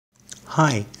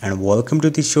Hi and welcome to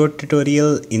the short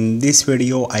tutorial. In this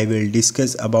video I will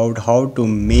discuss about how to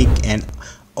make an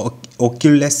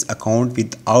Oculus account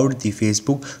without the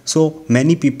Facebook. So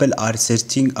many people are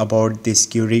searching about this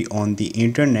query on the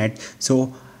internet.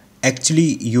 So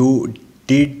actually you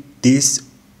did this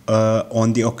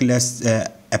on the Oculus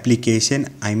application.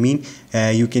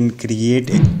 You can create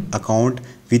an account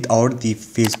without the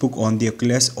Facebook on the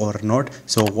Oculus or not.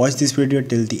 So watch this video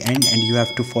till the end and you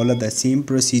have to follow the same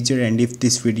procedure. And if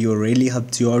this video really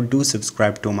helps you out, do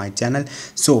subscribe to my channel.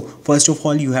 So first of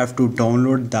all, you have to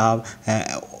download the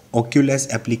Oculus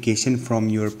application from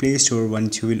your Play Store.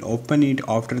 Once you will open it,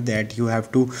 after that you have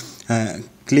to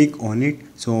click on it.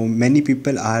 So many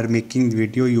people are making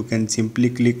video. You can simply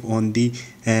click on the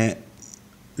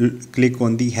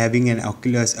having an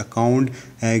Oculus account,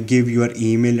 give your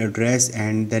email address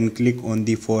and then click on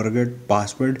the forget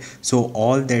password. So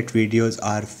all that videos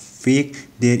are fake.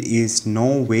 There is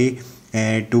no way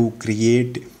to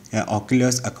create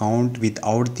Oculus account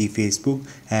without the Facebook.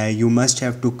 You must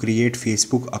have to create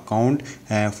Facebook account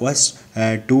first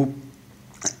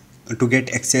to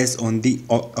get access on the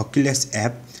Oculus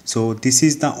app. So this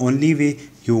is the only way.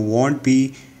 You won't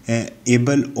be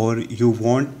able, or you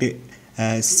won't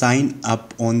sign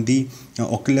up on the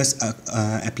Oculus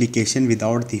application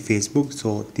without the Facebook.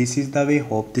 So this is the way.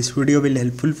 Hope this video will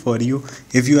helpful for you.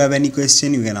 If you have any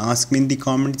question, you can ask me in the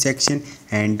comment section,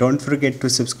 and don't forget to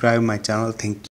subscribe my channel. Thank you.